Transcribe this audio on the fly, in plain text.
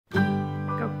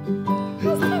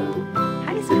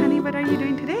Hi, Suhani. What are you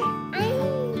doing today?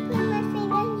 I'm putting my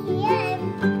finger here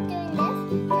and doing this.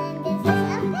 And this is a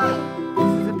pen.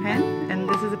 This is a pen, and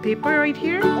this is a paper right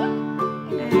here.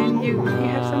 And you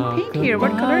have some paint here.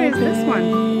 What color is this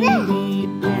one? Red.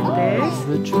 And this?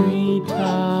 The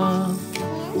treetop.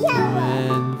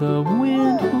 When the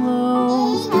wind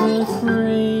blows, the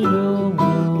cradle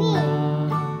will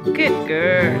rock. Good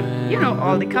girl. You know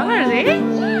all the colors, eh?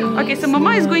 Okay, so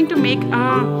Mama is going to make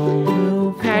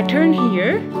a pattern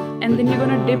here, and then you're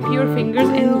gonna dip your fingers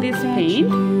in this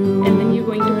paint, and then you're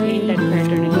going to paint that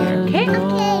pattern in here, okay?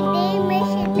 Okay, they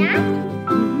measure that.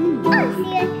 Oh,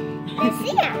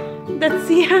 Sia. That's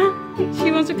Sia.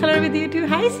 She wants to color with you too.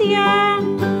 Hi, Sia.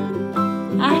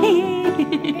 Hi.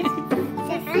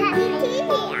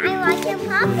 I want your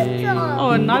Paw Patrol.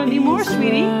 Oh, not anymore,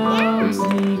 sweetie.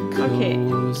 Okay,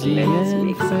 Let's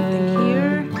make something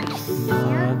here.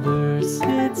 Mother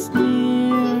sits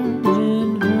near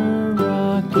in her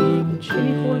rocking Can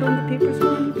you hold chair. on the papers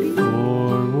for me, please?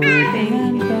 Forward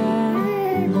and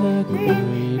back, the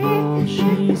cradle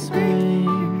she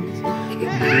swings.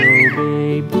 Little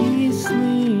baby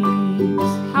sleeps.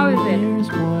 How is it? Here's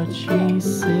what she Good.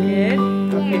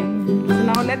 sings. Okay. So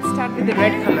now let's start with the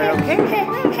red color, okay?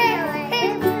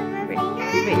 Wait.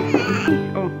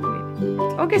 Oh,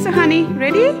 wait. Okay, so honey,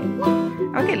 ready?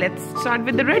 Okay, let's start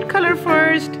with the red color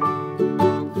first.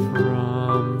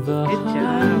 From the Good high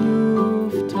job.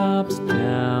 rooftops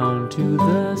down to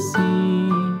the sea,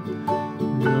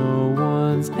 no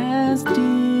one's as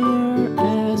dear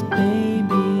as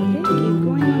baby Okay, keep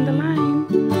going on the line.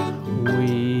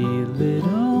 Wee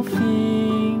little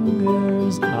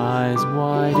fingers, eyes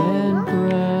wide and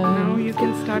bright. Now you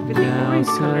can start with the Now orange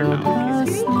color sound now. You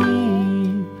see?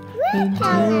 asleep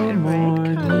until Red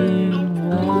morning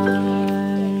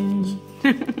light.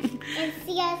 And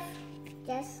Sia's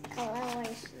just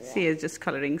coloring. Sia is just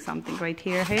coloring something right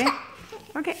here, hey?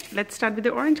 Okay, let's start with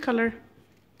the orange color.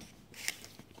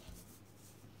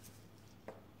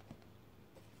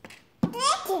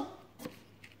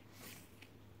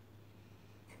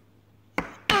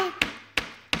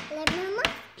 Let Mama?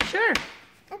 Sure.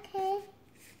 Okay.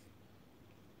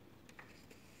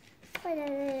 Put a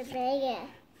little bigger.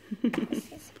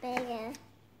 This is bigger.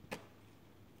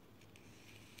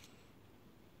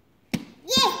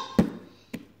 Yeah!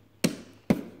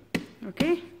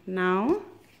 Okay, now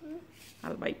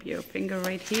I'll wipe your finger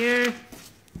right here.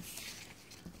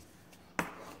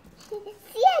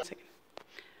 Sia,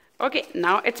 Okay,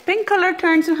 now it's pink color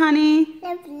turn, Suhani.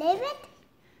 let's leave it.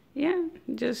 Yeah,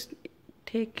 just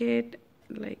take it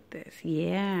like this.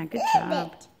 Yeah, good Little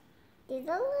job. bit. Just a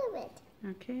little bit.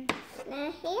 Okay,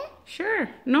 Now here. sure.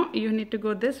 No, you need to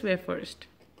go this way first.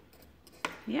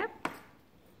 Yep.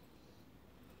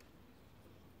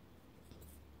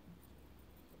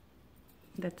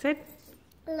 That's it.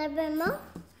 A little bit more.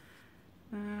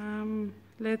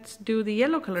 Let's do the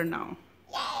yellow color now.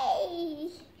 Yay!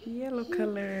 Yellow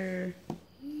color.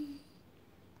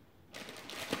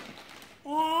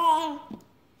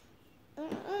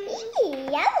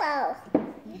 Yellow.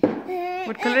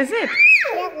 What color is it?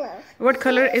 Yellow. What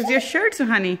color is your shirt,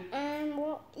 Suhani?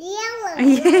 Yellow.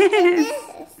 Yes.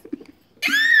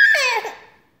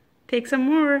 Take some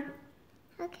more.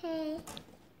 Okay.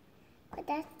 But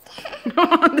that's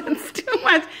Oh, that's too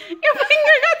much. Your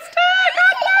finger got stuck.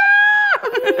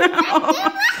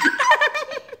 Oh,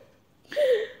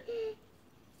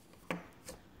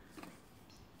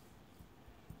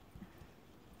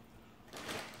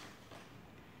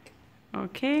 no.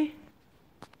 Okay.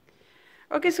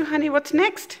 Okay, Suhani, what's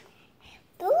next?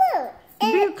 blue.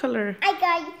 Blue color. I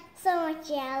got so much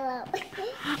yellow.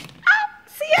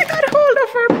 See, I got hold of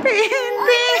her pen.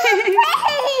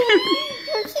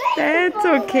 That's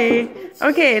okay.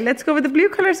 Okay, let's go with the blue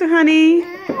color, Suhani.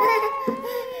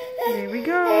 Here we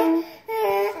go.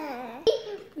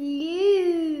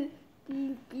 Blue.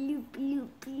 Blue, blue, blue,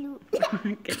 blue.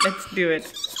 Okay, let's do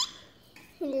it.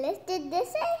 Let's do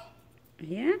this way.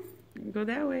 Yeah, go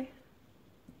that way.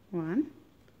 1,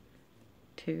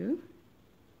 2,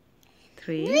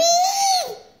 3,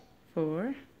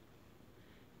 4,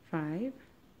 5,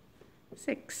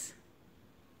 6,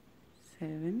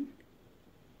 7,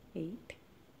 8.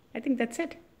 I think that's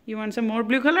it. You want some more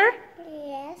blue color?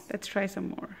 Yes. Let's try some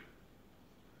more.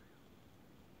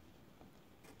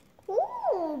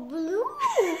 Ooh, blue.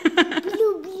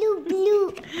 Blue, blue, blue.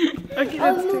 Okay,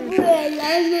 let's do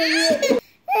it.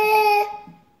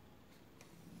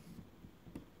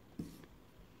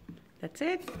 That's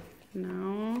it.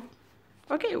 Now,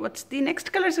 okay, what's the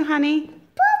next color, Suhani?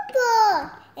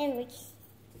 Purple. And we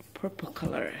Purple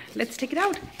color. Let's take it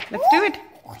out. Let's do it.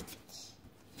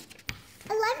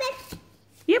 I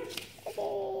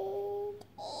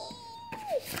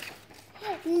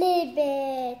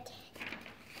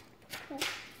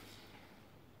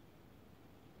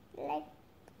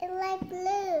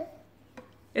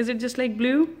Is it just like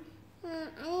blue? I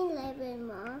need a little bit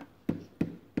more.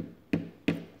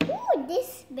 Ooh,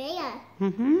 this bigger.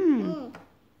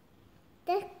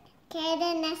 The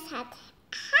Canada nest had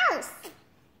a house.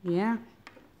 Yeah.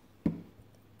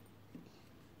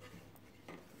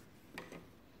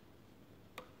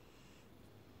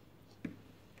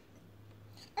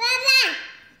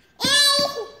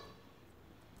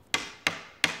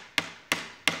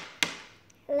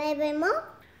 A little bit more.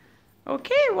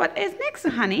 Okay, what is next,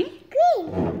 honey?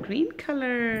 Green. Green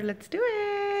color. Let's do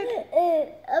it.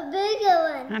 A bigger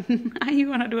one. You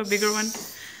want to do a bigger one?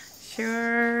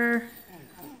 Sure.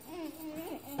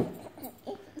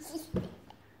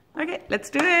 Okay, let's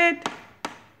do it.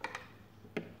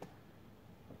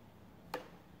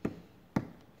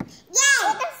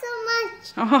 Yeah, that's so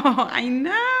much. Oh, I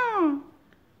know.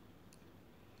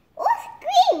 Oh, it's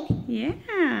green. Yeah.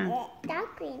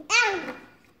 Dark green.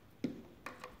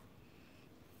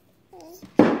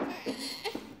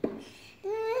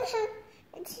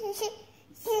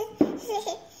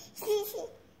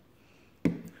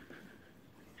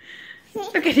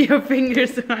 Look at your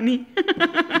fingers, honey.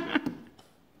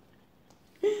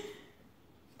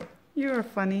 You are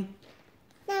funny.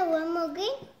 Now one more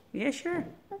green. Yeah, sure.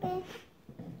 Okay.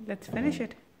 Let's finish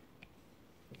it.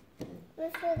 We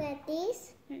forgot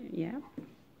these. Yeah.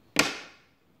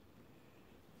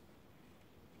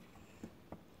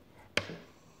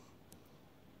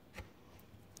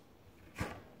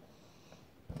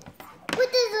 What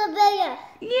is a bigger?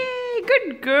 Yay,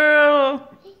 good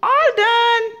girl. All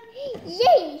done.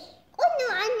 Yay! Oh no,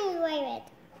 I need to wipe it.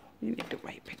 You need to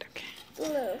wipe it, okay.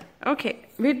 Blue. Okay,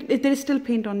 wait, there is still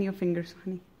paint on your fingers,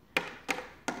 honey.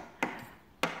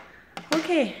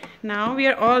 Okay, now we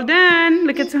are all done.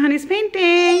 Look at Suhani's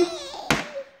painting.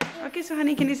 Okay,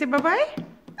 Suhani, can you say bye-bye?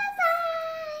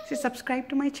 Bye-bye. Say subscribe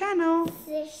to my channel.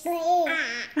 Subscribe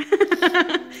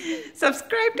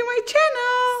Subscribe to my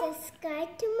channel.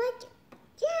 to my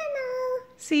channel.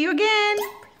 See you again.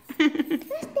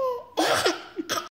 First